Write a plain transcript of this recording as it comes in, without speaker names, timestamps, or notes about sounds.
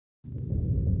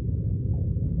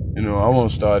You know, I want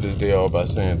to start this day off by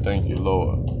saying thank you,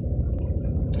 Lord.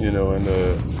 You know, and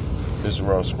this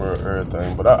raw square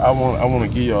everything. But I want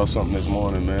to give y'all something this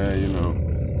morning, man. You know,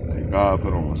 that God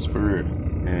put on my spirit,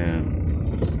 and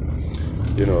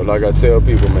you know, like I tell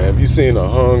people, man, if you seen a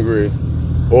hungry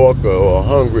orca or a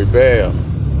hungry bear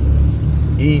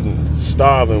eating,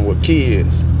 starving with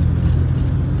kids,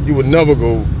 you would never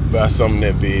go buy something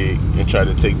that big and try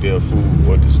to take their food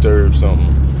or disturb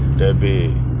something that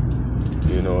big.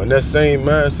 You know, and that same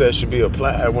mindset should be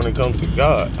applied when it comes to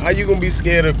God. How you gonna be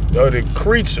scared of the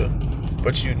creature,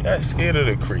 but you're not scared of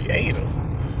the creator?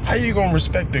 How you gonna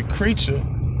respect the creature,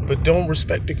 but don't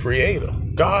respect the creator?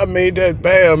 God made that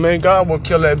bear, man. God will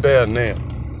kill that bear now.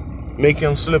 Make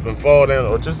him slip and fall down,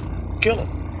 or just kill him.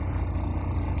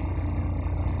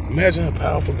 Imagine how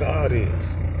powerful God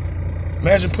is.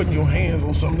 Imagine putting your hands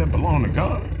on something that belongs to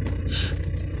God.